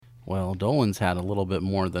Well, Dolan's had a little bit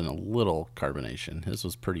more than a little carbonation. His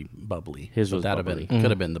was pretty bubbly. His was bubbly.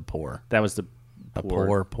 Could have been the pour. That was the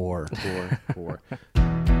Pour.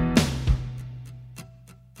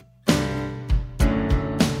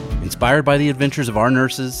 Inspired by the adventures of our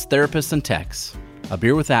nurses, therapists, and techs, A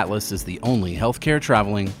Beer with Atlas is the only healthcare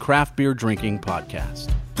traveling, craft beer drinking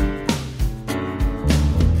podcast.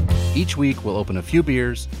 Each week, we'll open a few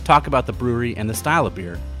beers, talk about the brewery and the style of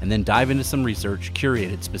beer, and then dive into some research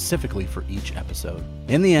curated specifically for each episode.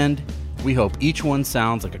 In the end, we hope each one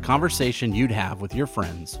sounds like a conversation you'd have with your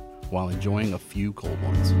friends while enjoying a few cold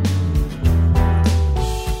ones.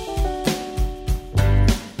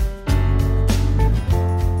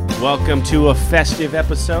 Welcome to a festive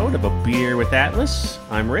episode of A Beer with Atlas.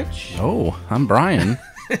 I'm Rich. Oh, I'm Brian.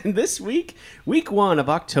 And this week, week one of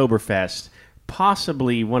Oktoberfest,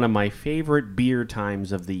 possibly one of my favorite beer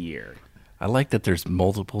times of the year. I like that there's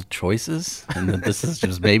multiple choices and that this is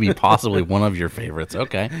just maybe possibly one of your favorites.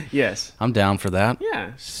 Okay. Yes. I'm down for that.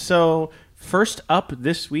 Yeah. So first up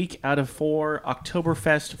this week out of 4,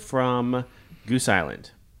 Oktoberfest from Goose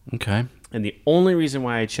Island. Okay. And the only reason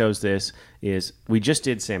why I chose this is we just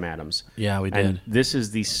did Sam Adams. Yeah, we did. And this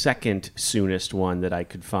is the second soonest one that I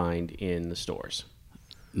could find in the stores.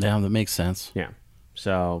 Yeah, that makes sense. Yeah.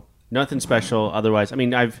 So nothing special. Otherwise, I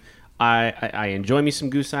mean, I enjoy me some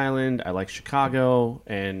Goose Island. I like Chicago,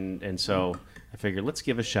 and so I figured let's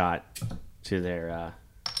give a shot to their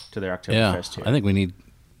Oktoberfest here. I think we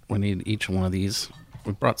need each one of these.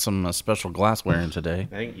 We brought some special glassware in today.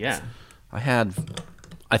 I think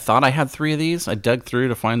I thought I had 3 of these. I dug through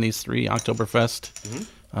to find these 3 Oktoberfest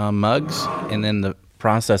mugs, and then the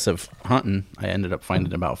process of hunting, I ended up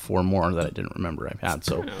finding about 4 more that I didn't remember I've had.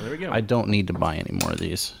 So there we go. I don't need to buy any more of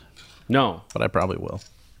these. No, but I probably will.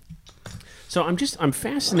 So I'm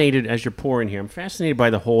fascinated as you're pouring here. I'm fascinated by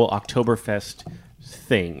the whole Oktoberfest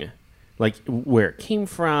thing, like where it came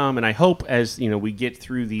from, and I hope as we get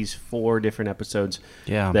through these 4 different episodes,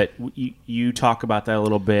 that you talk about that a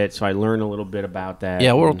little bit, so I learn a little bit about that.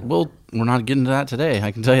 Yeah, we're not getting to that today.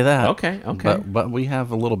 I can tell you that. Okay. But we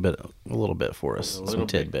have a little bit for us, some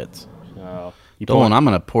tidbits. Dolan, I'm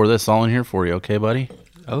going to pour this all in here for you, okay, buddy?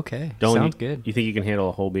 Okay, Dolan, sounds good. You think you can handle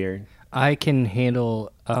a whole beer? I can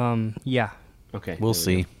handle, yeah. Okay. We'll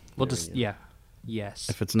see. We'll just, yes.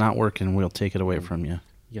 If it's not working, we'll take it away from you.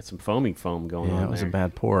 You got some foam going on Yeah, it was a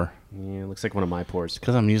bad pour. Yeah, it looks like one of my pours.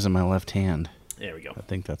 Because I'm using my left hand. There we go. I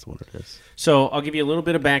think that's what it is. So I'll give you a little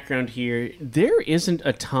bit of background here. There isn't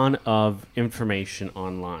a ton of information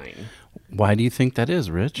online. Why do you think that is,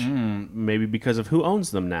 Rich? Maybe because of who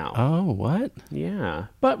owns them now. Oh, what? Yeah,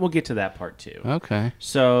 but we'll get to that part too. Okay.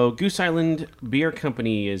 So Goose Island Beer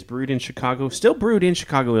Company is still brewed in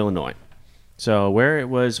Chicago, Illinois. So where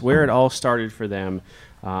it all started for them,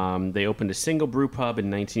 they opened a single brew pub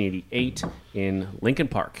in 1988 in Lincoln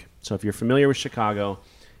Park. So if you're familiar with Chicago,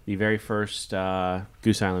 the very first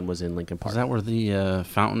Goose Island was in Lincoln Park. Is that where the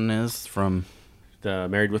fountain is from? The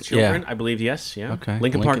Married with Children, Yeah. I believe, yes. Yeah. Okay.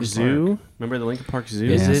 Lincoln Park Lincoln Zoo. Park. Remember the Lincoln Park Zoo?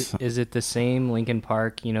 Yes. Is it the same Lincoln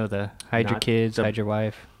Park, the hide your kids, hide your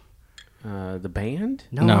wife? The band?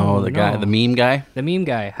 No, guy, the meme guy. The meme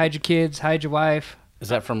guy. Hide your kids, hide your wife. Is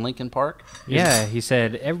that from Lincoln Park? Yeah, he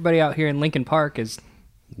said everybody out here in Lincoln Park is...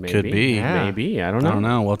 Maybe. Could be. Yeah. Maybe. I don't know. I don't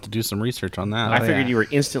know. We'll have to do some research on that. I figured you were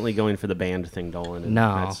instantly going for the band thing, Dolan. And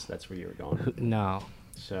No. That's where you were going. No.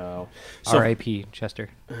 So R.I.P. Chester.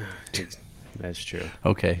 That's true.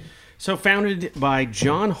 Okay. So founded by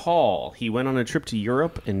John Hall, he went on a trip to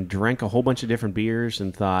Europe and drank a whole bunch of different beers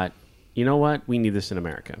and thought, you know what? We need this in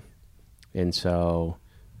America. And so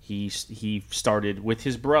he started with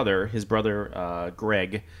his brother. His brother,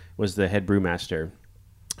 Greg, was the head brewmaster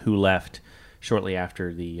who left shortly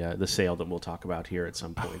after the sale that we'll talk about here at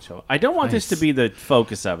some point. So I don't want this to be the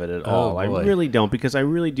focus of it at all. I really don't, because I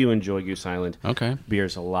really do enjoy Goose Island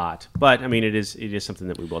beers a lot. But I mean, it is something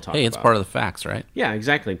that we will talk about. Hey, it's part of the facts, right? Yeah,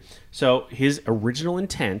 exactly. So his original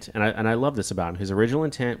intent, and I love this about him, his original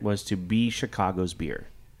intent was to be Chicago's beer.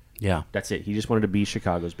 Yeah. That's it. He just wanted to be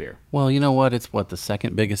Chicago's beer. Well, you know what? It's the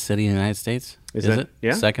second biggest city in the United States? Is it?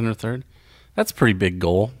 Yeah. Second or third? That's a pretty big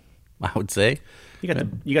goal, I would say. You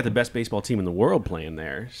got the best baseball team in the world playing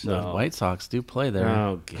there. So. The White Sox do play there.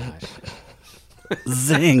 Oh, gosh.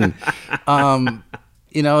 Zing.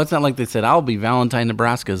 It's not like they said, I'll be Valentine,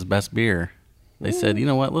 Nebraska's best beer. They said, you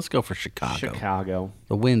know what? Let's go for Chicago.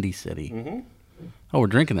 The Windy City. Mm-hmm. Oh, we're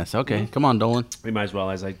drinking this. Okay. Come on, Dolan. We might as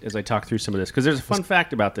well as I talk through some of this, because there's a fun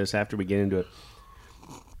fact about this after we get into it.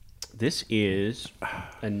 This is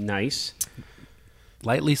a nice...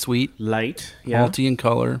 Lightly sweet. Light. Yeah. Malty in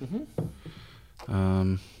color.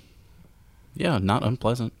 Mm-hmm. Not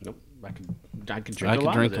unpleasant. Nope. I could drink I a could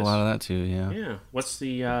lot drink of a this. lot of that too. Yeah. Yeah. What's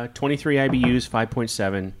the 23 IBUs,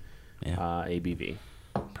 5.7 Yeah. ABV?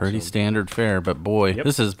 Pretty standard fare, but boy, Yep.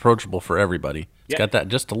 this is approachable for everybody. It's Yeah. got that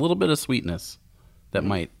just a little bit of sweetness that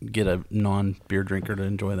might get a non-beer drinker to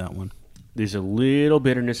enjoy that one. There's a little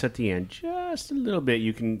bitterness at the end, just a little bit.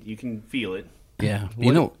 You can feel it. Yeah.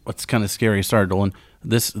 You know what's kind of scary? Sorry, Dolan.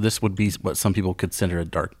 This would be what some people consider a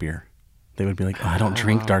dark beer. They would be like, oh, I don't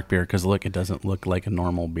drink dark beer because, look, it doesn't look like a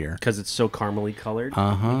normal beer. Because it's so caramely colored.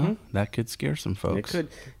 That could scare some It folks. could.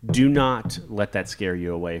 Do not let that scare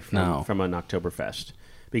you away from an Oktoberfest.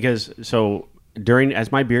 Because,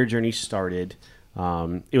 as my beer journey started,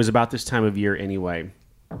 it was about this time of year anyway.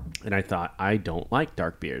 And I thought, I don't like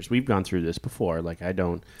dark beers. We've gone through this before. Like, I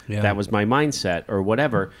don't. Yeah. That was my mindset or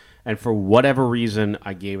whatever. And for whatever reason,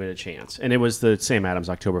 I gave it a chance. And it was the Sam Adams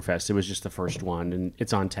Oktoberfest. It was just the first one. And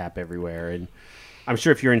it's on tap everywhere. And I'm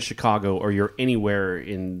sure if you're in Chicago or you're anywhere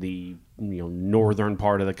in the northern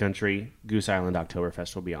part of the country, Goose Island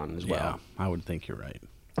Oktoberfest will be on as well. Yeah, I would think you're right.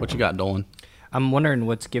 What you got, Dolan? I'm wondering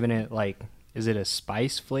what's giving it, like, is it a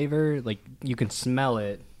spice flavor? Like, you can smell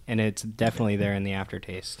it, and it's definitely there in the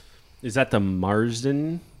aftertaste. Is that the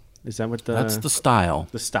Marsden? Is that what That's the style.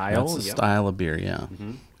 The style? That's the Yep. style of beer, yeah.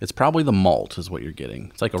 It's probably the malt is what you're getting.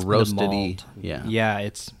 It's like a roasted-y. malt. Yeah. Yeah,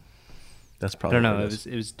 it's, That's I probably don't know, what it it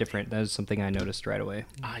is. was different. That was something I noticed right away.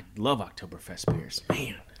 I love Oktoberfest beers.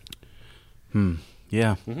 Man.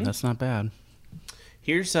 Yeah, that's not bad.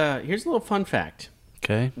 Here's a little fun fact.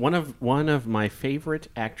 Okay. One of my favorite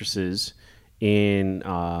actresses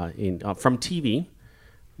from TV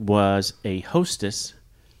was a hostess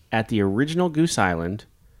at the original Goose Island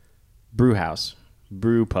brew house,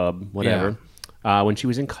 brew pub, whatever, when she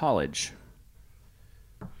was in college.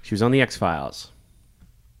 She was on the X-Files.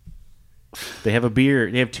 They have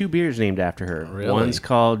two beers named after her. Really? One's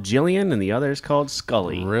called Jillian and the other is called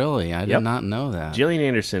Scully. Really? I did Yep. not know that. Gillian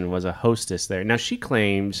Anderson was a hostess there. Now, she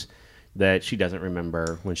claims that she doesn't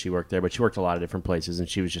remember when she worked there, but she worked a lot of different places, and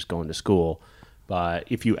she was just going to school. But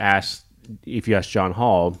if you ask John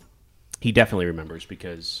Hall, he definitely remembers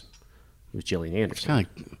because it was Gillian Anderson. Kind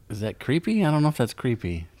of, is that creepy? I don't know if that's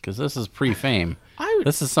creepy because this is pre-fame. I would-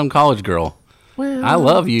 This is some college girl. Well, I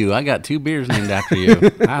love you. I got 2 beers named after you.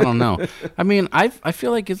 I don't know. I mean, I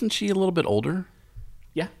feel like, isn't she a little bit older?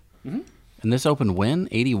 yeah, And this opened when?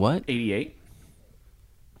 80 what? 88.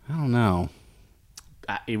 I don't know.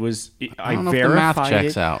 It was. I don't know if the math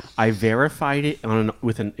checks out. I verified it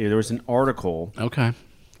there was an article. Okay.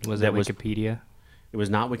 Was That that was- Wikipedia? It was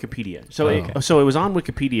not Wikipedia. So it was on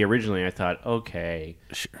Wikipedia originally. I thought, okay,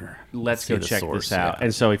 Sure. let's see go the check source, this out. yeah.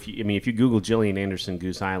 And so if you Google Gillian Anderson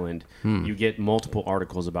Goose Island, you get multiple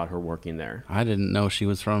articles about her working there. I didn't know she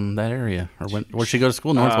was from that area. Or where'd she go to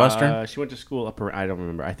school? Northwestern? She went to school I don't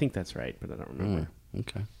remember. I think that's right, but I don't remember.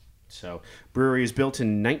 Okay. So brewery was built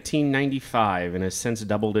in 1995 and has since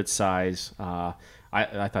doubled its size.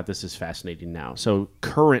 I thought this is fascinating now. So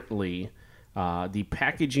currently, the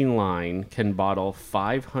packaging line can bottle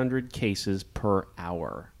 500 cases per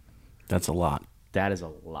hour. That's a lot. That is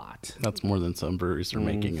a lot. That's more than some breweries are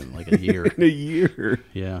making in like a year. In a year.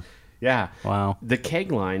 Yeah. Yeah. Wow. The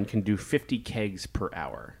keg line can do 50 kegs per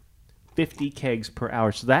hour. 50 kegs per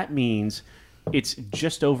hour. So that means it's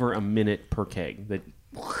just over a minute per keg. That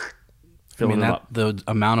I filling mean, them up. the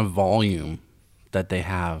amount of volume that they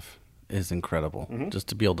have is incredible. Just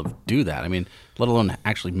to be able to do that. I mean, let alone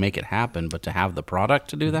actually make it happen, but to have the product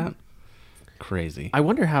to do that, crazy. I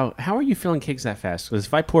wonder how are you filling kegs that fast? Because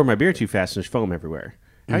if I pour my beer too fast, there's foam everywhere.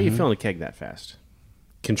 How are you filling a keg that fast?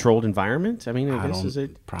 Controlled environment? I mean, I guess is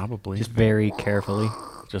it? Probably. Just very carefully.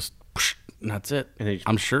 Just and that's it. And they-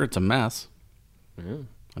 I'm sure it's a mess. Yeah,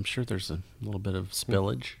 I'm sure there's a little bit of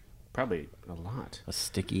spillage. probably a lot. A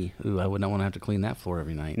sticky. Ooh, I would not want to have to clean that floor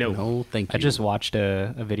every night. No. Thank you. I just watched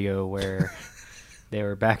a video where they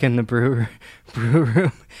were back in the brew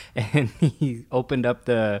room, and he opened up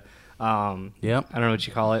the Yep. I don't know what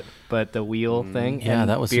you call it, but the wheel thing. Yeah, and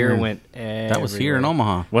that was beer here. went. That was here in everywhere.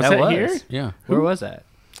 Omaha. Was that was. here? Yeah. Where was that?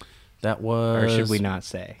 That was. Or should we not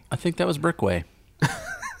say? I think that was Brickway.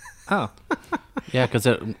 Oh, Yeah, because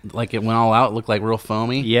it went all out. It looked like real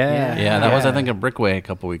foamy. yeah. Yeah, that was I think a Brickway a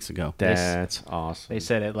couple weeks ago. That's awesome. They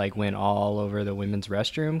said it like went all over the women's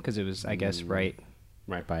restroom because it was, I guess, right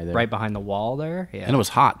Right there. behind the wall there. Yeah. And it was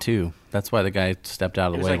hot too. That's why the guy stepped out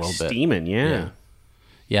of It the was way like a little bit. steaming, yeah.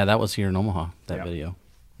 Yeah, that was here in Omaha. That Yeah. video.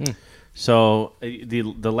 So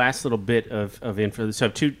the last little bit of info. So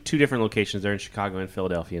two different locations. They're in Chicago and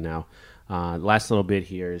Philadelphia now. Last little bit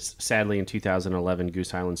here is sadly in 2011,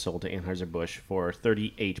 Goose Island sold to Anheuser-Busch for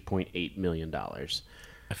 $38.8 million.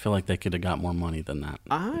 I feel like they could have got more money than that.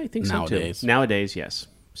 I think Nowadays. so too. Nowadays, yes.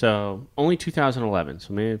 So only 2011.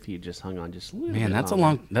 So maybe if you just hung on just a little bit that's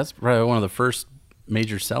longer. that's probably one of the first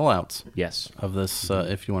major sellouts Yes. of this,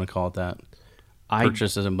 if you want to call it that. I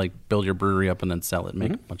Purchase it and like build your brewery up and then sell it,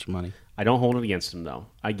 make a bunch of money. I don't hold it against him, though.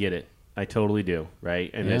 I get it. I totally do,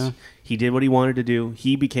 right? And Yeah. he did what he wanted to do.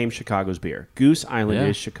 He became Chicago's beer. Goose Island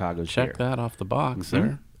is Chicago's Check beer. that off the box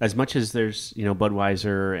there. As much as there's,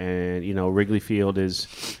 Budweiser and, Wrigley Field is,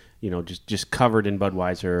 just covered in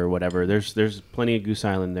Budweiser or whatever, there's plenty of Goose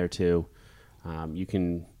Island there, too. You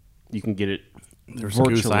can get it There's a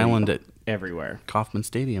Goose virtually Island at everywhere. Kauffman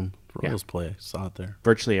Stadium. Royals play. I saw it there.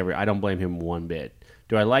 Virtually every. I don't blame him one bit.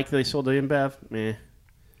 Do I like that they sold the InBev? Meh.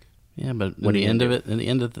 Yeah, but What in are the you end gonna of it, in the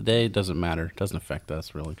end of the day, it doesn't matter. It doesn't affect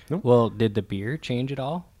us really. Well, did the beer change at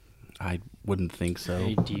all? I wouldn't think so.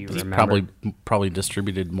 Hey, do you It's remember? probably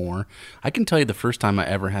distributed more. I can tell you the first time I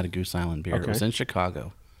ever had a Goose Island beer. It was in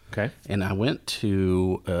Chicago, Okay. and I went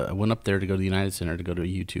up there to go to the United Center to go to a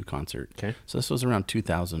U2 concert. Okay. So this was around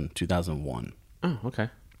 2000, 2001 Oh, okay.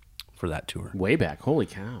 for that tour. Way back. Holy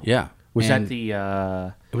cow. Yeah. Was And that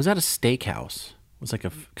the It was at a steakhouse. It was like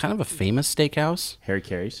a kind of a famous steakhouse. Harry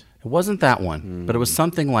Carey's? It wasn't that one, but it was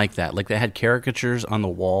something like that. Like they had caricatures on the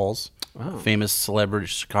walls, famous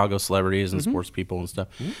celebrities, Chicago celebrities and sports people and stuff.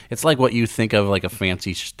 It's like what you think of like a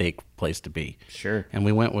fancy steak place to be. Sure. And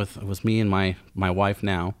we went with, it was me and my wife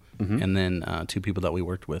now, and then two people that we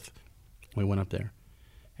worked with. We went up there,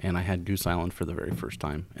 and I had Goose Island for the very first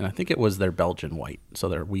time. And I think it was their Belgian white, so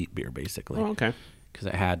their wheat beer basically. Oh, okay. Because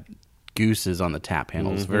it had gooses on the tap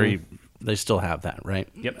handles. They still have that, right?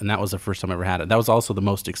 Yep. And that was the first time I ever had it. That was also the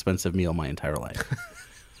most expensive meal of my entire life.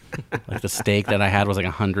 Like the steak that I had was like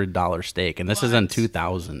 $100 steak, and this is in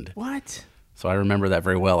 2000. What? So I remember that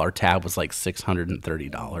very well. Our tab was like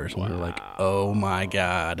 $630. We were like, oh my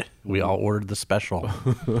God. We all ordered the special.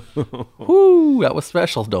 Whoo, that was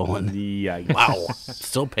special, Dolan. Yikes. Wow.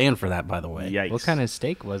 Still paying for that, by the way. Yikes. What kind of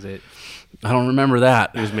steak was it? I don't remember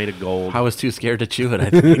that. It was made of gold. I was too scared to chew it, I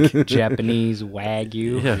think. Japanese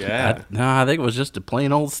Wagyu? Yeah. I think it was just a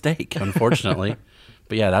plain old steak, unfortunately.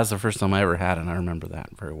 But yeah, that's the first time I ever had it, and I remember that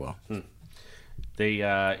very well. They,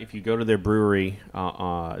 if you go to their brewery,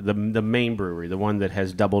 the main brewery, the one that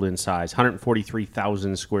has doubled in size,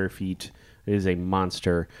 143,000 square feet, it is a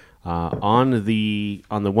monster. On the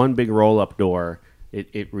one big roll up door,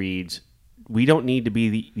 it reads, "We don't need to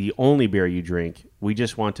be the only beer you drink. We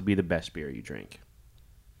just want to be the best beer you drink."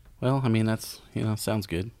 Well, I mean, that's, sounds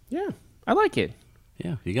good. Yeah, I like it.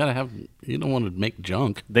 Yeah, you don't want to make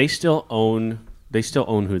junk. They still own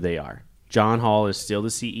who they are. John Hall is still the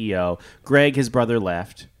CEO. Greg, his brother,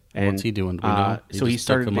 left. And, What's he doing? Do we know? So he just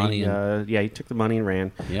took started the money he took the money and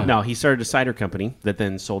ran. Yeah. No, he started a cider company that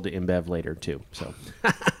then sold to InBev later too. So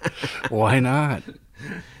Why not?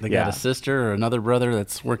 They Yeah. got a sister or another brother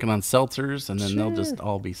that's working on seltzers, and then they'll just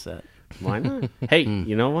all be set. why not? Hey,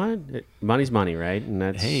 you know what? Money's money, right? And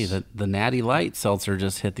that's Hey, the Natty Light seltzer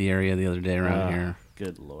just hit the area the other day around here.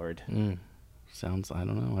 Good Lord. Sounds, I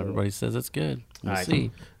don't know. Everybody says it's good. We'll All right.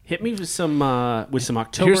 see. Hit me with some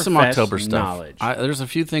Oktoberfest Here's some October stuff. knowledge. There's a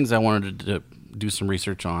few things I wanted to do some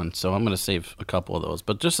research on, so I'm going to save a couple of those.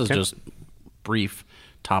 But just as just brief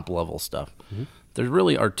top level stuff, there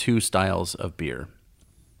really are two styles of beer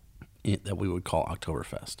that we would call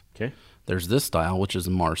Oktoberfest. Okay. There's this style, which is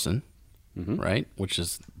Marson, right? Which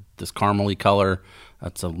is this caramely color.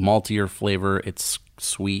 It's a maltier flavor. It's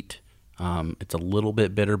sweet. It's a little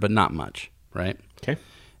bit bitter, but not much, right? Okay.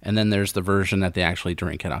 And then there's the version that they actually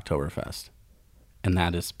drink at Oktoberfest. And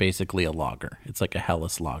that is basically a lager. It's like a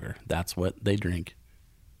Helles lager. That's what they drink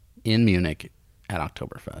in Munich at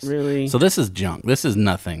Oktoberfest. Really? So this is junk. This is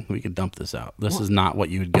nothing. We could dump this out. This is not what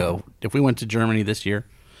you would go. If we went to Germany this year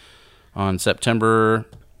on September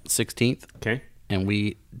 16th, Okay. and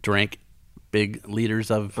we drank big liters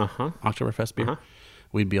of Oktoberfest beer,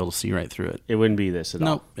 we'd be able to see right through it. It wouldn't be this at all.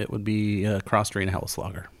 Nope. It would be a cross-strain Helles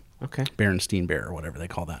lager. Okay. Berenstein Bear or whatever they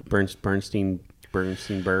call that. Bernstein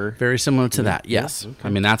Burr. Very similar to that, yes. Okay.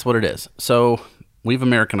 I mean, that's what it is. So we've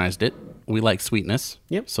Americanized it. We like sweetness.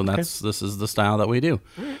 Yep. So this is the style that we do.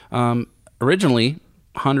 Originally,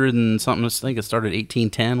 100 and something, I think it started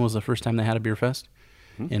 1810 was the first time they had a beer fest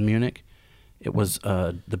in Munich. It was,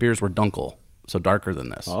 the beers were dunkel, so darker than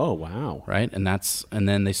this. Oh, wow. Right? And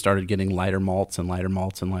then they started getting lighter malts and lighter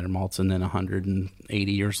malts and lighter malts. And then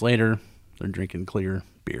 180 years later, they're drinking clear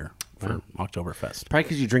beer for Oktoberfest. Probably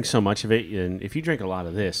because you drink so much of it, and if you drink a lot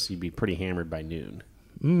of this, you'd be pretty hammered by noon.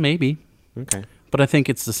 Maybe. Okay. But I think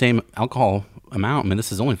it's the same alcohol amount. I mean,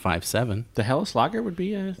 this is only 5.7. The Helles Lager would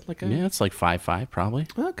be like a... Yeah, it's like 5.5 probably.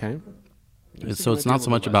 Okay. So it's not so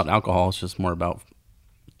much about alcohol. It's just more about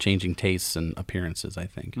changing tastes and appearances, I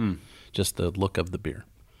think. Just the look of the beer.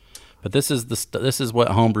 But this is this is what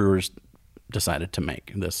homebrewers decided to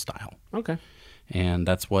make, this style. Okay. And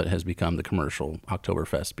that's what has become the commercial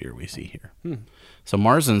Oktoberfest beer we see here. So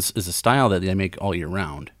Marzen's is a style that they make all year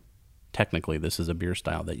round. Technically, this is a beer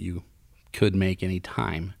style that you could make any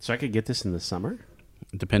time, So I could get this in the summer?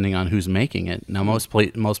 depending on who's making it. Now, most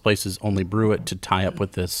places only brew it to tie up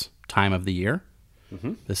with this time of the year.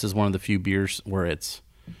 This is one of the few beers where it's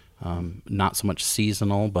not so much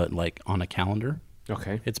seasonal, but like on a calendar.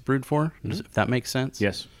 Okay. It's brewed for, if that makes sense.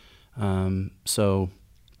 Yes. So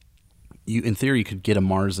you, in theory, could get a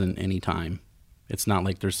Marzen anytime. It's not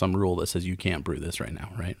like there's some rule that says you can't brew this right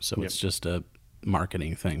now, right? So it's just a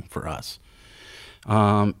marketing thing for us.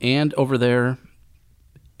 And over there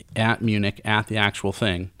at Munich, at the actual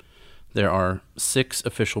thing, there are 6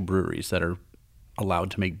 official breweries that are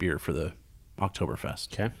allowed to make beer for the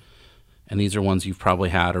Oktoberfest. Okay. And these are ones you've probably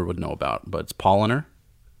had or would know about. But it's Polliner,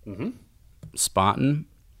 Spaten,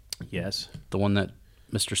 Yes. the one that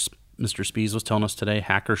Mr. Spies was telling us today,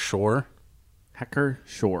 Hacker Shore, Hacker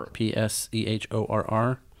Shore.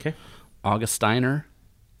 P-S-E-H-O-R-R, Okay. Augustiner,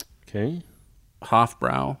 Okay.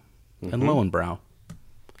 Hofbrau, and Lowenbrau.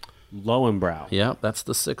 Lowenbrau. Yep, that's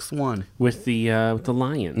the 6th one. With the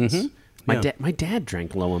lions. Yeah. My dad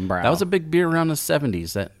drank Lowenbrau. That was a big beer around the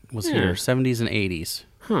 70s that was Yeah. here, 70s and 80s.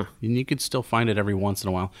 Huh. And you could still find it every once in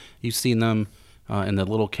a while. You've seen them in the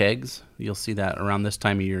little kegs. You'll see that around this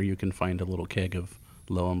time of year. You can find a little keg of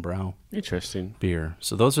Lowenbrau Interesting. beer.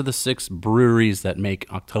 So those are the 6 breweries that make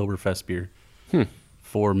Oktoberfest beer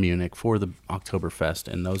for Munich, for the Oktoberfest.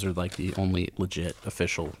 And those are like the only legit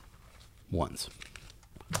official ones.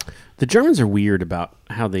 The Germans are weird about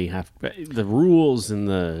how they have the rules and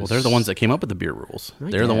the... Well, they're the ones that came up with the beer rules. I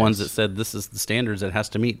They're the ones guess. that said this is the standards it has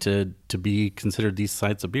to meet to be considered these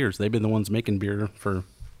types of beers. They've been the ones making beer for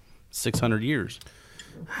 600 years.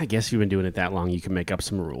 I guess you've been doing it that long, you can make up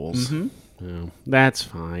some rules. That's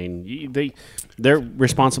fine. They're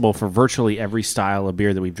responsible for virtually every style of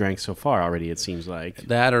beer that we've drank so far already, it seems like.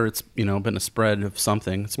 That or it's been a spread of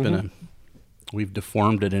something. It's been we've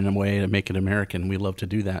deformed it in a way to make it American. We love to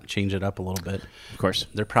do that, change it up a little bit. Of course.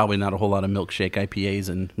 There are probably not a whole lot of milkshake IPAs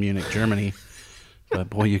in Munich, Germany. But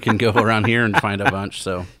boy, you can go around here and find a bunch.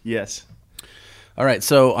 So Yes. all right,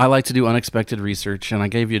 so I like to do unexpected research, and I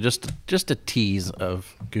gave you just a tease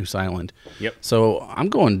of Goose Island. Yep. So I'm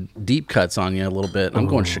going deep cuts on you a little bit. I'm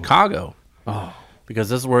going Chicago. Oh. Because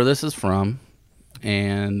this is where this is from,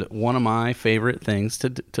 and one of my favorite things to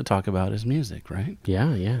talk about is music, right?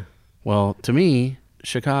 Yeah, yeah. Well, to me,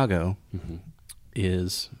 Chicago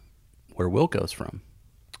is where Wilco's from.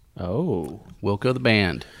 Oh. Wilco the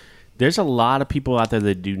band. There's a lot of people out there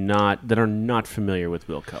that are not familiar with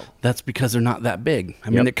Wilco. That's because they're not that big. I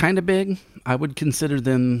mean, they're kind of big. I would consider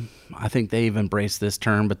them, I think they've embraced this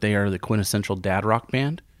term, but they are the quintessential dad rock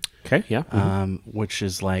band, Okay, yeah. which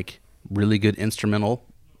is like really good instrumental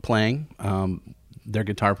playing. Their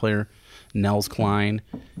guitar player, Nels Klein,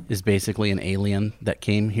 is basically an alien that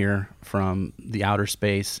came here from the outer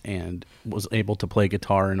space and was able to play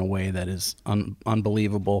guitar in a way that is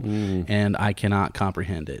unbelievable, and I cannot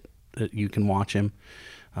comprehend it. You can watch him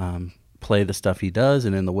play the stuff he does,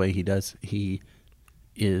 and in the way he does, he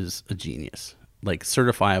is a genius, like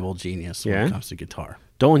certifiable genius when it comes to guitar.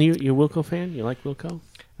 Dolan, you a Wilco fan? You like Wilco?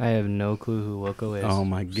 I have no clue who Wilco is. Oh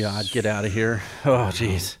my God, get out of here. Oh,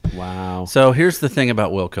 jeez. Wow. So here's the thing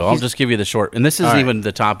about Wilco. I'll just give you the short, and this is All right. even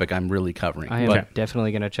the topic I'm really covering. I am but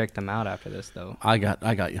definitely going to check them out after this, though. I got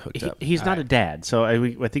you hooked up. He's not a dad, so I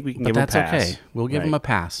think we can But give him a that's pass. okay. We'll give him a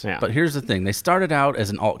pass. Yeah. But here's the thing. They started out as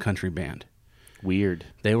an alt-country band. Weird.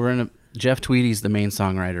 They were in a... Jeff Tweedy's the main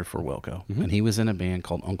songwriter for Wilco, and he was in a band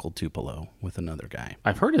called Uncle Tupelo with another guy.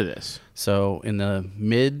 I've heard of this. So in the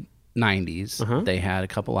mid-'90s, they had a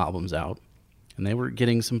couple albums out, and they were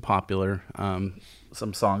getting some popular...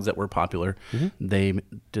 some songs that were popular. They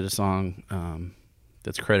did a song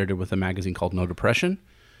that's credited with a magazine called No Depression.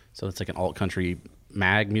 So it's like an alt-country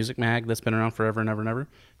music mag that's been around forever and ever and ever.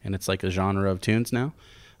 And it's like a genre of tunes now.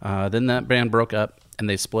 Then that band broke up, and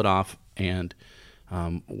they split off. And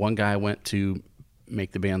one guy went to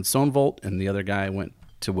make the band Sonvolt, and the other guy went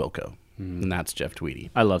to Wilco. And that's Jeff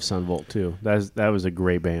Tweedy. I love Sunvolt, too. That was a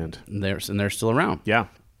great band. And they're still around. Yeah.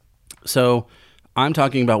 So I'm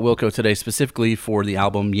talking about Wilco today specifically for the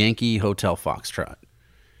album Yankee Hotel Foxtrot.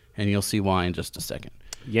 And you'll see why in just a second.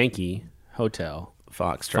 Yankee Hotel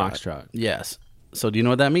Foxtrot. Yes. So do you know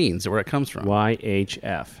what that means, or where it comes from?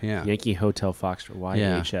 YHF. Yeah. Yankee Hotel Foxtrot.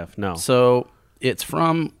 YHF. No. So it's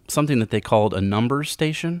from something that they called a numbers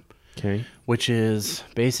station, Okay. which is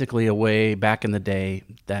basically a way back in the day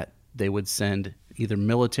that they would send either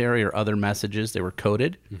military or other messages. They were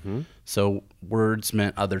coded, so words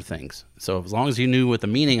meant other things. So as long as you knew what the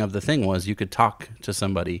meaning of the thing was, you could talk to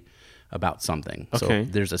somebody about something. Okay. So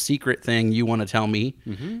if there's a secret thing you want to tell me,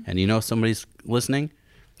 and you know somebody's listening,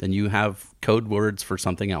 then you have code words for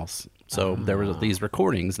something else. So there were these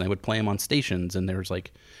recordings, and they would play them on stations, and there was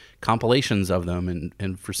like compilations of them,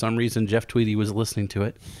 and for some reason Jeff Tweedy was listening to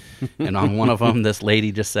it, and on one of them this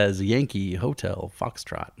lady just says Yankee Hotel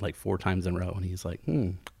Foxtrot like 4 times in a row, and he's like,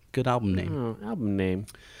 good album name. Oh, album name.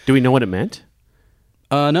 Do we know what it meant?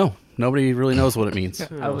 No, nobody really knows what it means.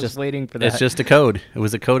 I was just waiting for that. It's just a code. It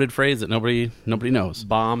was a coded phrase that nobody knows.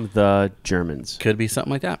 Bomb the Germans. Could be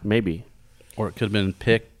something like that, Maybe. or it could have been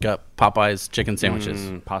pick up Popeye's chicken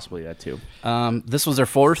sandwiches. Possibly that too. This was their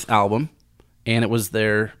 4th album, and it was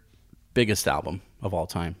their biggest album of all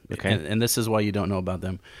time. Okay. And this is why you don't know about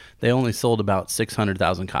them. They only sold about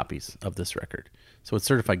 600,000 copies of this record. So it's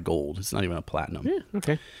certified gold. It's not even a platinum. Yeah,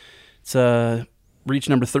 okay. It's reached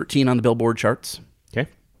number 13 on the Billboard charts. Okay.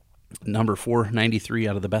 Number 493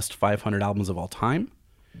 out of the best 500 albums of all time.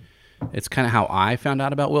 It's kind of how I found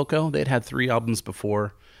out about Wilco. They'd had 3 albums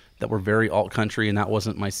before that were very alt country, and that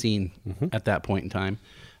wasn't my scene at that point in time.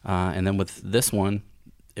 And then with this one,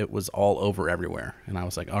 it was all over everywhere. And I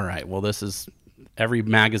was like, all right, well, this is every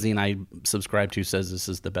magazine I subscribe to says this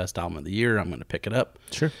is the best album of the year. I'm going to pick it up.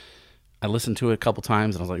 Sure. I listened to it a couple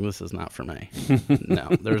times, and I was like, this is not for me. No,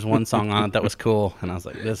 there was one song on it that was cool, and I was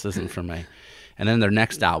like, this isn't for me. And then their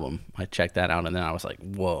next album, I checked that out, and then I was like,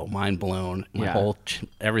 whoa, mind blown. My whole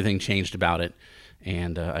everything changed about it.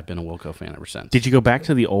 And I've been a Wilco fan ever since. Did you go back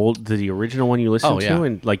to the original one you listened yeah. to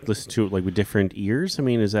and like listen to it like with different ears? I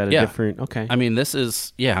mean, is that a different? Okay. I mean, this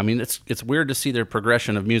is I mean, it's weird to see their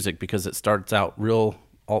progression of music because it starts out real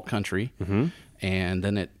alt country, and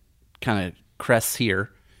then it kind of crests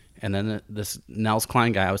here, and then this Nels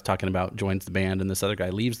Cline guy I was talking about joins the band, and this other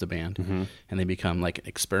guy leaves the band, and they become like an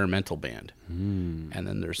experimental band, and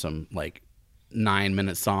then there's some like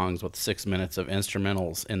 9-minute songs with 6 minutes of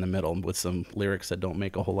instrumentals in the middle with some lyrics that don't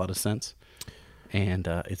make a whole lot of sense. And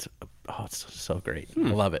it's so great.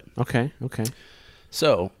 I love it. Okay.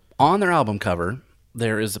 So on their album cover,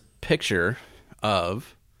 there is a picture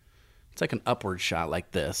of, it's like an upward shot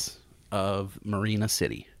like this, of Marina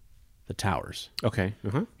City, the towers. Okay.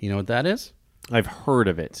 You know what that is? I've heard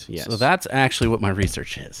of it. Yes. So that's actually what my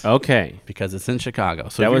research is. Okay. Because it's in Chicago.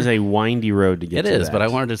 So that was a windy road to get to. It is, that. but I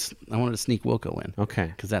wanted to sneak Wilco in.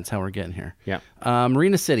 Okay. Because that's how we're getting here. Yeah.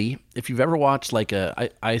 Marina City, if you've ever watched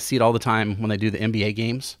I see it all the time when they do the NBA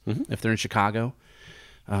games, if they're in Chicago,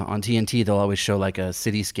 on TNT, they'll always show like a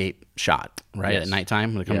cityscape shot, right? Yes. At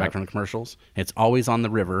nighttime when they come back from the commercials. It's always on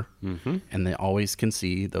the river, and they always can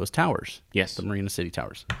see those towers. Yes. The Marina City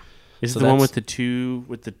towers. Is it the one with the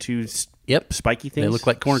two spiky things? They look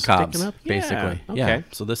like corn cobs, sticking up? basically. Yeah. Yeah. Okay.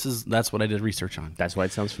 So that's what I did research on. That's why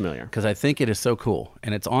it sounds familiar. Because I think it is so cool.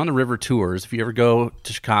 And it's on the river tours. If you ever go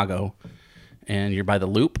to Chicago and you're by the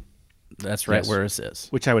Loop, that's right where this is.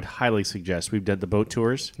 Which I would highly suggest. We've done the boat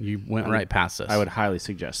tours. You went right past this. I would highly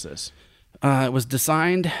suggest this. It was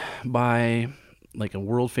designed by like a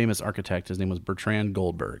world-famous architect. His name was Bertrand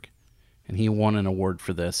Goldberg. And he won an award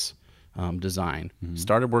for this design.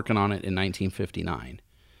 Started working on it in 1959,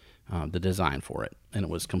 the design for it. And it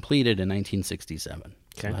was completed in 1967.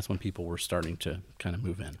 Okay. So that's when people were starting to kind of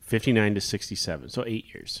move in. 59 to 67, so 8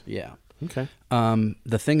 years. Yeah. Okay.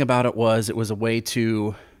 The thing about it was a way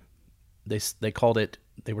to, they called it,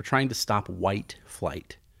 they were trying to stop white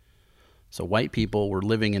flight. So white people were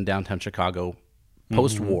living in downtown Chicago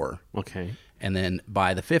post-war. Okay. And then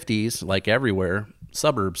by the 50s, like everywhere,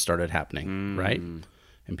 suburbs started happening, right?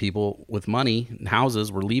 And people with money and houses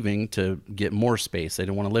were leaving to get more space. They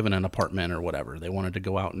didn't want to live in an apartment or whatever. They wanted to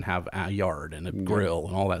go out and have a yard and a grill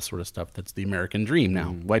and all that sort of stuff. That's the American dream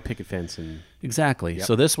now. White picket fence. Exactly. Yep.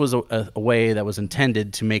 So this was a way that was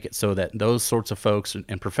intended to make it so that those sorts of folks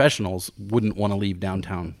and professionals wouldn't want to leave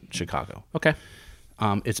downtown Chicago. Okay.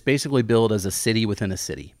 It's basically billed as a city within a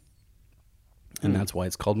city. And that's why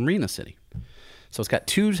it's called Marina City. So it's got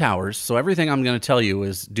 2 towers. So everything I'm going to tell you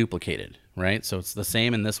is duplicated, right? So it's the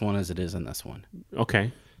same in this one as it is in this one.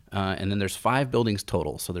 Okay. And then there's 5 buildings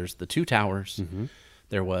total. So there's the 2 towers.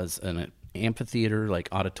 There was an amphitheater, like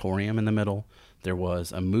auditorium in the middle. There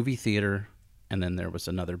was a movie theater. And then there was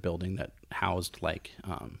another building that housed, like,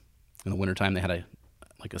 in the wintertime, they had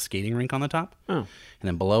a skating rink on the top. Oh. And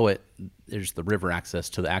then below it, there's the river access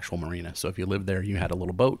to the actual marina. So if you lived there, you had a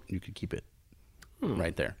little boat. You could keep it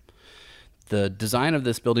right there. The design of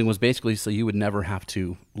this building was basically so you would never have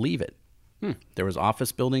to leave it. There was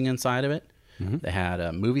office building inside of it. They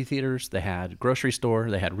had movie theaters. They had grocery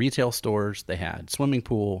store. They had retail stores. They had swimming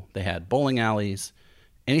pool. They had bowling alleys.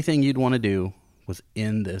 Anything you'd want to do was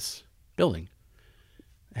in this building.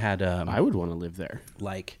 It had I would want to live there.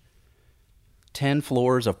 like 10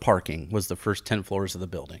 floors of parking was the first 10 floors of the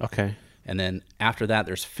building. Okay. And then after that,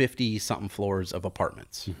 there's 50-something floors of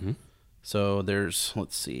apartments. So there's,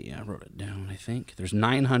 let's see, I wrote it down, I think. There's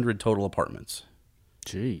 900 total apartments.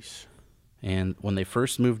 Jeez. And when they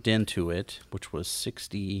first moved into it, which was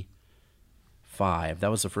 65,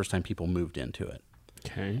 that was the first time people moved into it.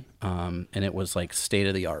 Okay. And it was like state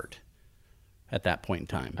of the art at that point in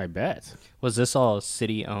time. I bet. Was this all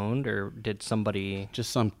city owned, or did somebody?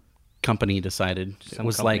 Just some company decided. Some It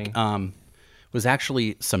was company. like, was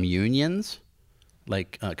actually some unions,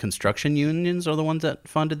 like construction unions are the ones that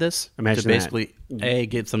funded this. Imagine to that. basically, A,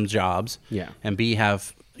 get some jobs. Yeah. And B,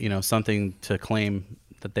 have, something to claim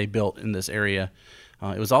that they built in this area.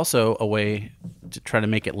 It was also a way to try to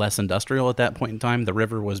make it less industrial at that point in time. The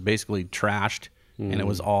river was basically trashed, and it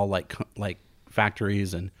was all like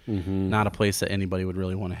factories and not a place that anybody would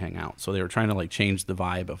really want to hang out. So they were trying to like change the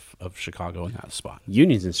vibe of Chicago in that spot.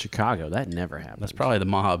 Unions in Chicago, that never happened. That's probably the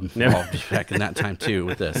mob involved back in that time too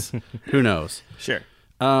with this. Who knows? Sure.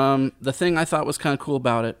 The thing I thought was kind of cool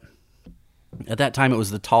about it, at that time it was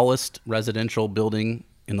the tallest residential building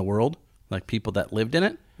in the world, like people that lived in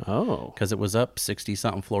it. Oh. Because it was up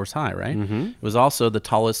 60-something floors high, right? It was also the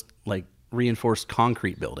tallest, like, reinforced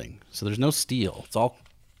concrete building. So there's no steel. It's all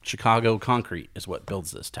Chicago concrete is what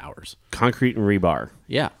builds this towers. Concrete and rebar.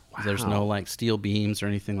 Yeah. There's no, like, steel beams or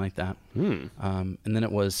anything like that. And then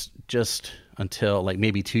it was just until, like,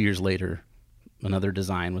 maybe 2 years later, another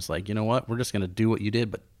design was like, you know what? We're just going to do what you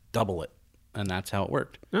did, but double it. And that's how it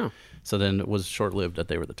worked. Oh. So then it was short-lived that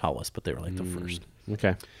they were the tallest, but they were, like, the first.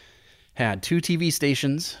 Okay. Had 2 TV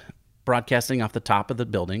stations broadcasting off the top of the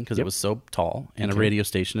building because it was so tall, and a radio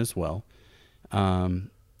station as well.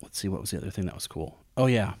 Let's see, what was the other thing that was cool? Oh,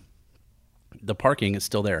 yeah. The parking is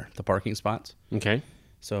still there, the parking spots. Okay.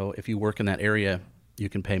 So if you work in that area, you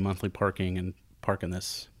can pay monthly parking and park in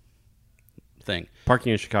this thing.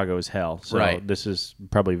 Parking in Chicago is hell, so Right. this is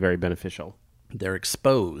probably very beneficial. They're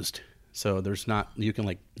exposed, so there's not, you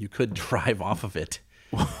could drive off of it.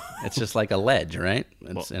 It's just like a ledge, right?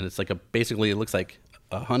 And it's like basically it looks like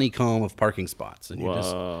a honeycomb of parking spots, and you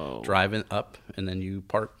just drive in up, and then you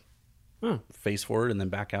park face forward, and then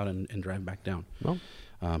back out and drive back down. Well,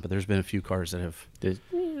 but there's been a few cars that have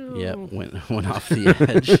went off the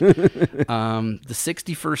edge. The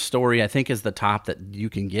 61st story, I think, is the top that you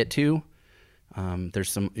can get to.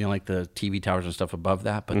 There's some, like the TV towers and stuff above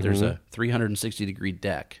that, but there's a 360-degree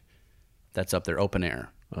deck that's up there, open air,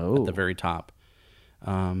 at the very top.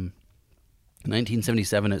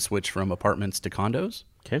 1977, it switched from apartments to condos.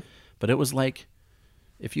 Okay. But it was like,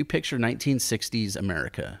 if you picture 1960s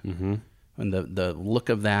America, and the look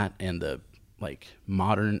of that and the like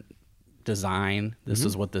modern design, this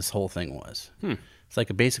is what this whole thing was. It's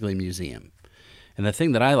like basically a museum. And the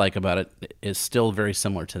thing that I like about it is still very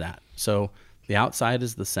similar to that. So the outside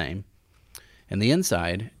is the same, and the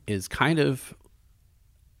inside is kind of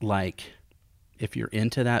like, if you're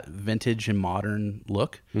into that vintage and modern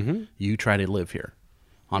look, you try to live here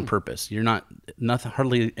on purpose. You're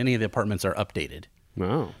hardly any of the apartments are updated.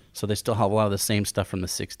 Wow. So they still have a lot of the same stuff from the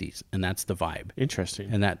 60s, and that's the vibe.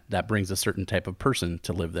 Interesting. And that brings a certain type of person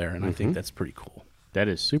to live there, and I think that's pretty cool. That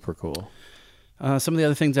is super cool. Some of the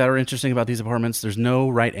other things that are interesting about these apartments, there's no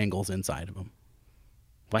right angles inside of them.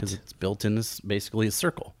 Because it's built in this, basically a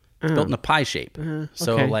circle. It's built in a pie shape.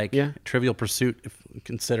 So okay. Trivial Pursuit, if you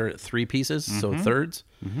consider it 3 pieces, so thirds,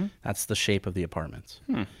 that's the shape of the apartments.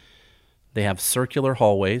 They have circular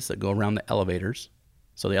hallways that go around the elevators.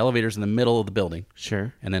 So the elevator's in the middle of the building.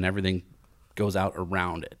 Sure. And then everything goes out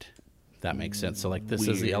around it. If that makes sense. So like this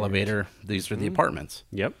is the elevator. These are the apartments.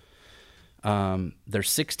 Yep. There's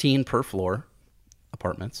 16 per floor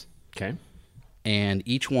apartments. Okay. And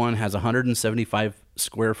each one has 175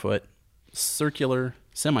 square foot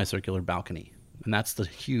semicircular balcony. And that's the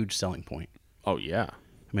huge selling point. Oh, yeah.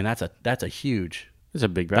 I mean, that's a huge It's a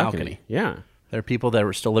big balcony. Yeah. There are people that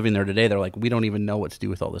are still living there today. They're like, we don't even know what to do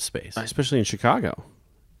with all this space. Especially in Chicago.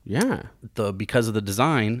 Yeah. Because of the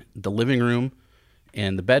design, the living room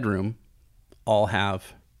and the bedroom all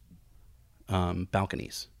have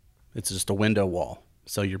balconies. It's just a window wall.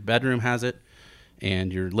 So your bedroom has it,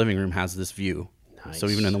 and your living room has this view. Nice. So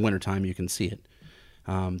even in the wintertime, you can see it.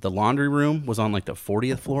 The laundry room was on like the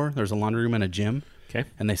 40th floor. There's a laundry room and a gym. Okay.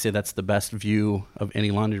 And they say that's the best view of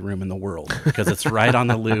any laundry room in the world because it's right on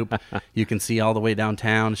the loop. You can see all the way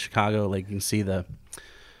downtown Chicago. Like you can see the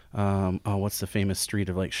what's the famous street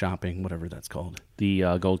of like shopping, whatever that's called?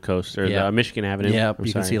 The Gold Coast or the Michigan Avenue. Yeah,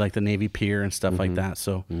 you can see like the Navy Pier and stuff like that.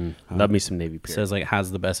 So love me some Navy Pier. It says like it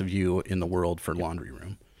has the best view in the world for laundry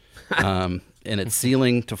room. And it's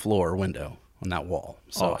ceiling to floor window on that wall.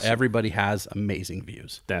 So everybody has amazing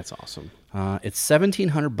views. That's awesome. It's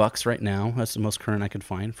 $1,700 right now. That's the most current I could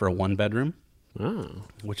find for a 1-bedroom. Oh.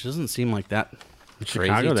 Which doesn't seem like that crazy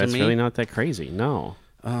Chicago, to that's me. really not that crazy. No.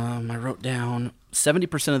 I wrote down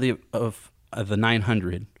 70% of the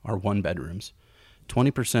 900 are 1-bedrooms,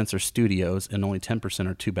 20% are studios, and only 10%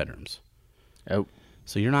 are 2-bedrooms. Oh.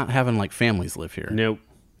 So you're not having like families live here. Nope.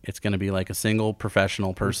 It's going to be like a single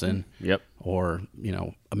professional person. Yep. Or,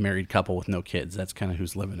 a married couple with no kids. That's kind of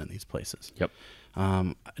who's living in these places. Yep.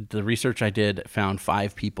 The research I did found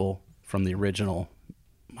 5 people from the original.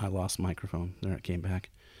 I lost the microphone. There it came back.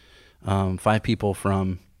 5 people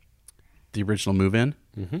from the original move-in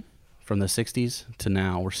from the 60s to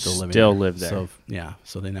now. We're still living Still there. live there. So, yeah.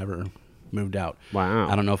 So they never moved out. Wow.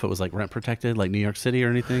 I don't know if it was like rent protected like New York City or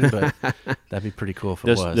anything, but that'd be pretty cool if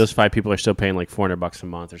it was. Those 5 people are still paying like $400 a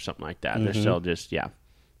month or something like that. They're still just,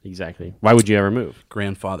 exactly. Why would you ever move?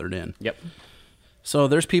 Grandfathered in. Yep. So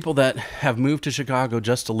there's people that have moved to Chicago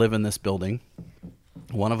just to live in this building.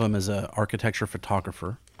 One of them is an architecture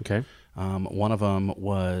photographer. Okay. One of them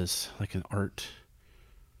was like an art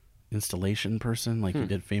installation person, like he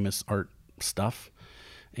did famous art stuff.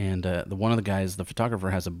 And one of the guys, the photographer,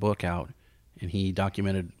 has a book out, and he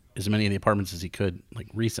documented as many of the apartments as he could, like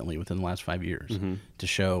recently within the last 5 years, to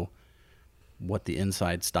show what the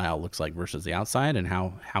inside style looks like versus the outside, and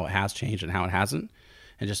how it has changed and how it hasn't,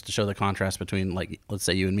 and just to show the contrast between, like, let's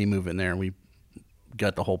say you and me move in there and we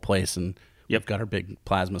got the whole place, and we've got our big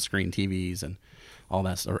plasma screen TVs and all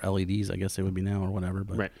that, or LEDs, I guess they would be now, or whatever.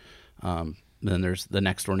 But right. Then there's the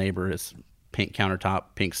next door neighbor. It's pink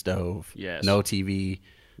countertop, pink stove, no TV,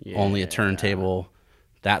 only a turntable,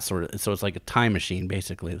 that sort of. So it's like a time machine,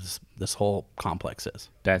 basically. This whole complex is.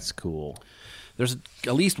 That's cool. There's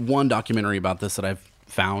at least one documentary about this that I've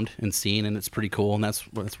found and seen, and it's pretty cool. And that's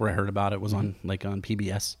where I heard about it. Was on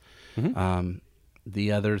PBS.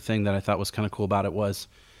 The other thing that I thought was kind of cool about it was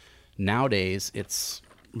nowadays it's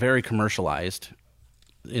very commercialized.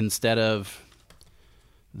 Instead of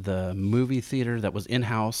the movie theater that was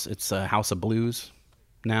in-house, it's a House of Blues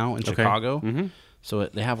now in Chicago. So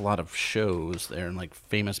they have a lot of shows there, and like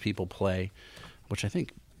famous people play, which I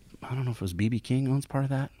don't know if it was B.B. King owns part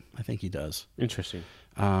of that. I think he does. Interesting.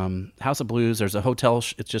 House of Blues, there's a hotel,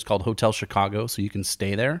 it's just called Hotel Chicago, so you can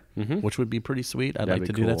stay there, which would be pretty sweet. I'd like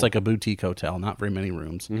to do that. It's like a boutique hotel, not very many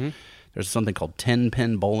rooms. There's something called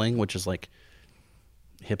 10-pin bowling, which is like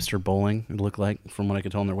hipster bowling, it looked like, from what I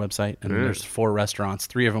could tell on their website. And then there's 4 restaurants.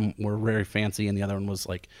 3 of them were very fancy, and the other one was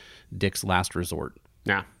like Dick's Last Resort.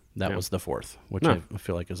 That was the 4th, which I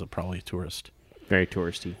feel like is probably a tourist. Very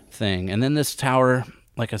touristy thing. And then this tower,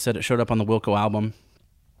 like I said, it showed up on the Wilco album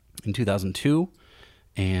in 2002.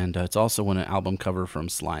 And it's also on an album cover from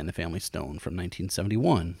Sly and the Family Stone from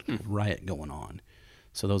 1971, Riot Going On.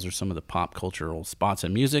 So those are some of the pop cultural spots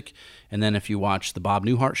in music. And then if you watch the Bob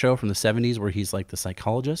Newhart show from the 70s, where he's like the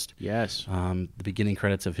psychologist, the beginning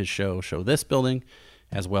credits of his show show this building,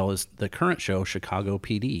 as well as the current show, Chicago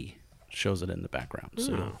PD, shows it in the background.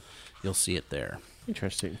 So you'll see it there.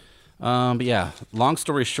 Interesting. But yeah, long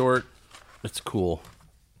story short, it's cool.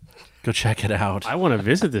 Go check it out. I want to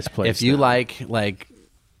visit this place. If you like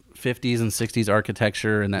 50s and 60s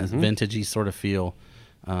architecture and that vintagey sort of feel,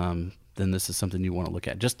 then this is something you want to look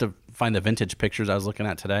at. Just to find the vintage pictures I was looking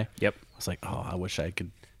at today. I was like, oh, I wish I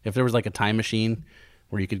could. If there was like a time machine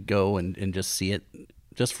where you could go and just see it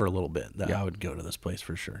just for a little bit, I would go to this place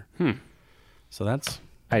for sure. So that's...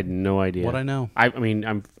 I had no idea. What I know. I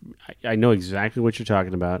mean, I know exactly what you're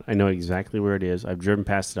talking about. I know exactly where it is. I've driven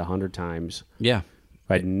past it 100 times. Yeah.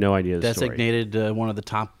 I had no idea the story. Designated one of the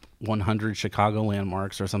top 100 Chicago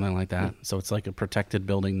landmarks or something like that. So it's like a protected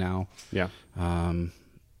building now. Yeah. And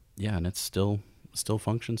it still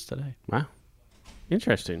functions today. Wow.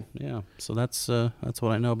 Interesting. Yeah. So that's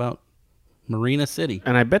what I know about Marina City.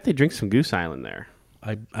 And I bet they drink some Goose Island there.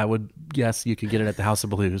 I would guess you could get it at the House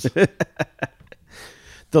of Blues.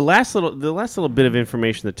 The last little bit of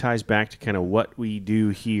information that ties back to kind of what we do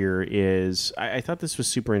here is I thought this was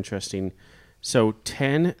super interesting. So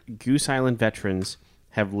 10 Goose Island veterans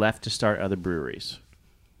have left to start other breweries.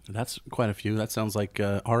 That's quite a few. That sounds like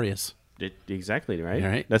Arias. Exactly, right?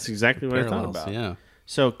 Right? That's exactly what Parallels, I thought about. Yeah.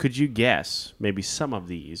 So could you guess maybe some of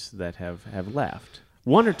these that have left?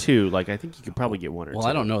 1 or 2, I think you could probably get 1 or 2. Well,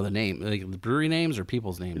 I don't know the name. Like the brewery names or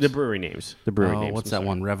people's names? The brewery names. The brewery names. What's that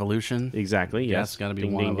one? Revolution? Exactly, yes. That's got to be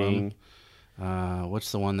ding, one ding, of them. ding.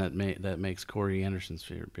 What's the one that makes Corey Anderson's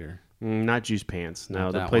favorite beer? Not Juice Pants. No,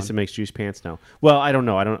 Not the that place one? that makes Juice Pants. No. Well, I don't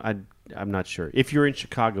know. I'm not sure. If you're in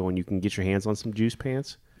Chicago and you can get your hands on some Juice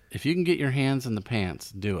Pants, If you can get your hands in the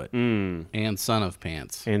pants, do it. And Son of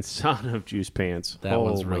Pants. and Son of Juice Pants, That oh,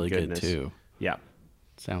 one's my really good goodness. too. Yeah,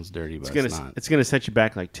 Sounds dirty, but it's it's gonna not. it's gonna set you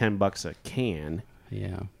back like $10 a can.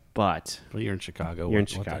 Yeah. But Well, you're in Chicago. You're in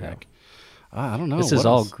What the Chicago. heck? I don't know. This What is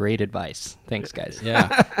all else? great advice. Thanks, guys.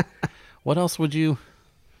 Yeah. What else would you?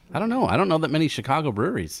 I don't know. I don't know that many Chicago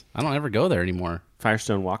breweries. I don't ever go there anymore.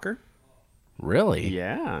 Firestone Walker, Really?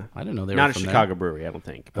 yeah, I didn't know they not were a from Chicago brewery, I don't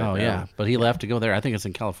think. There. But, Oh yeah, but he left to go there. I think it's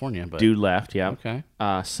in California. But dude left. Yeah. Okay.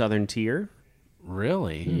 Southern Tier.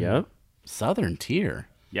 Really? Yep. Southern Tier.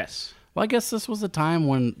 Yes. Well, I guess this was the time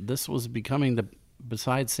when this was becoming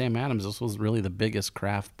besides Sam Adams, this was really the biggest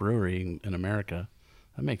craft brewery in America.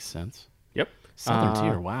 That makes sense. Yep. Southern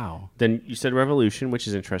Tier. Wow. Then you said Revolution, which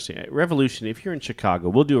is interesting. Revolution, if you're in Chicago,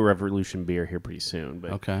 we'll do a Revolution beer here pretty soon.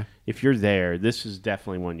 But Okay. if you're there, this is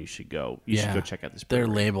definitely one you should go. You should go check out this Their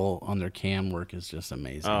brewery. label on their can work is just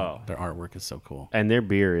amazing. Oh. Their artwork is so cool. And their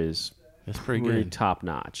beer is It's pretty pretty good. top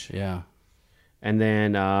notch. Yeah. And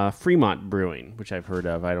then Fremont Brewing, which I've heard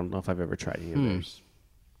of. I don't know if I've ever tried any of theirs.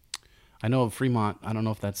 I know of Fremont. I don't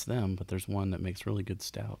know if that's them, but there's one that makes really good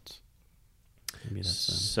stouts. Maybe that's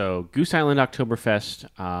them. So Goose Island Oktoberfest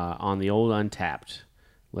on the old Untapped.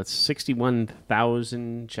 Let's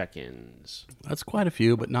 61,000 check-ins. That's quite a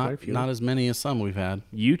few, but not Quite a few. not as many as some we've had.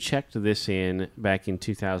 You checked this in back in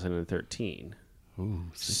 2013. Ooh,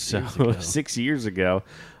 6 So years ago. 6 years ago.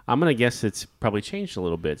 I'm going to guess it's probably changed a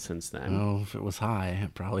little bit since then. Oh, if it was high,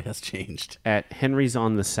 it probably has changed. At Henry's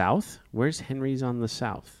on the South. Where's Henry's on the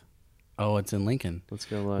South? Oh, it's in Lincoln. Let's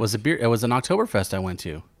go look. Was a beer? It was an Oktoberfest I went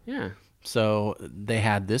to. Yeah. So they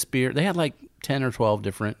had this beer. They had like 10 or 12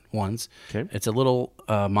 different ones. Okay. It's a little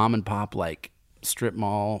mom and pop like strip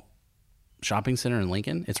mall shopping center in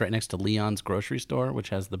Lincoln. It's right next to Leon's grocery store, which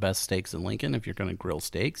has the best steaks in Lincoln. If you're going to grill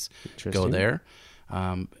steaks, go Interesting. there.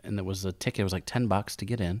 And there was a ticket. It was like $10 to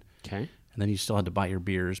get in. Okay. And then you still had to buy your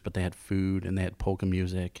beers, but they had food and they had polka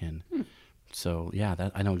music. And so, yeah,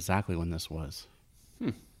 that I know exactly when this was.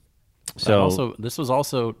 So This was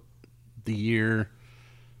also the year.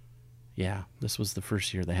 Yeah, this was the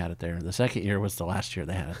first year they had it there. The second year was the last year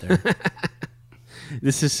they had it there.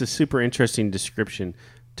 this is a super interesting description.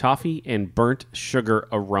 Toffee and burnt sugar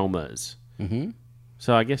aromas. Mm-hmm.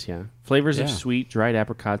 So I guess, yeah. Flavors of Yeah. sweet, dried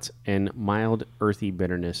apricots, and mild, earthy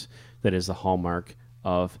bitterness that is the hallmark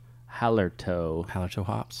of Hallertau. Hallertau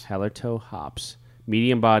hops. Hallertau hops.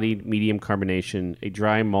 Medium-bodied, medium carbonation. A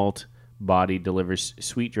dry malt body delivers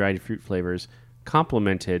sweet, dried fruit flavors,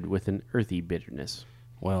 complemented with an earthy bitterness.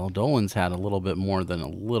 Well, Dolan's had a little bit more than a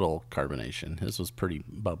little carbonation. His was pretty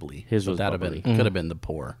bubbly. His So was that'd bubbly. have been could have been the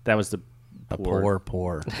pour. That was the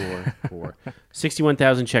Pour.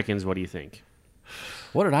 61,000 check-ins. What do you think?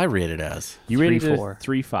 What did I rate it as? You rated it 3.4.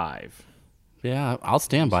 3.5. Yeah, I'll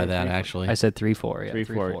stand by that 3.4. actually. I said 3.4. Yeah,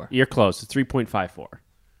 3.4. You're close. It's 3.54.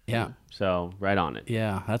 Yeah. So right on it.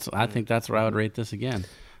 Yeah, I think that's where I would rate this again.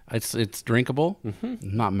 It's drinkable. I'm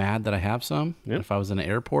not mad that I have some. Yep. If I was in an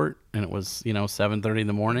airport and it was 7:30 in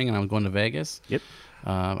the morning and I was going to Vegas, Yep.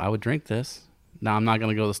 I would drink this. Now I'm not going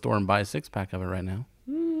to go to the store and buy a 6-pack of it right now.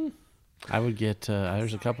 I would get.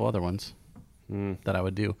 There's a couple other ones that I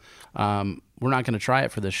would do. We're not going to try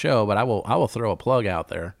it for this show, but I will throw a plug out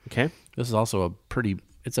there. Okay. This is also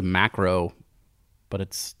it's a macro, but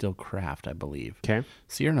it's still craft, I believe. Okay.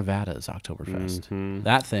 Sierra Nevada's Oktoberfest.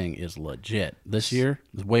 That thing is legit. This year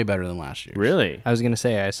is way better than last year. Really? I was going to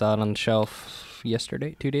say, I saw it on the shelf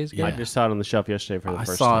yesterday, 2 days ago. Yeah. I just saw it on the shelf yesterday for the I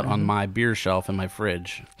first saw time. it on my beer shelf in my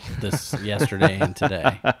fridge this yesterday and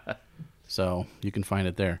today. So you can find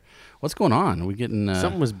it there. What's going on? Are we getting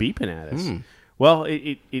Something was beeping at us. Well,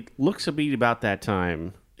 it looks to be about that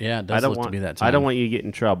time. Yeah, it I does don't look want to be that time. I don't want you to get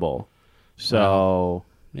in trouble. So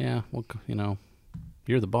Yeah, well,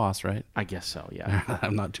 you're the boss, right? I guess so. Yeah.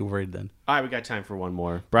 I'm not too worried then. All right, we got time for one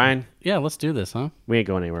more. Brian, Yeah, let's do this, huh? we ain't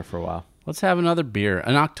going anywhere for a while. Let's have another beer,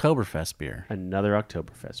 an Oktoberfest beer. Another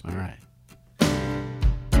Oktoberfest beer. All right.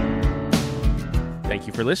 Thank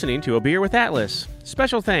you for listening to A Beer with Atlas.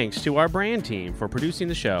 Special thanks to our brand team for producing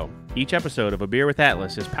the show. Each episode of A Beer with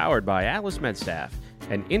Atlas is powered by Atlas MedStaff,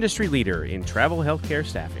 an industry leader in travel healthcare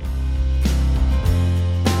staffing.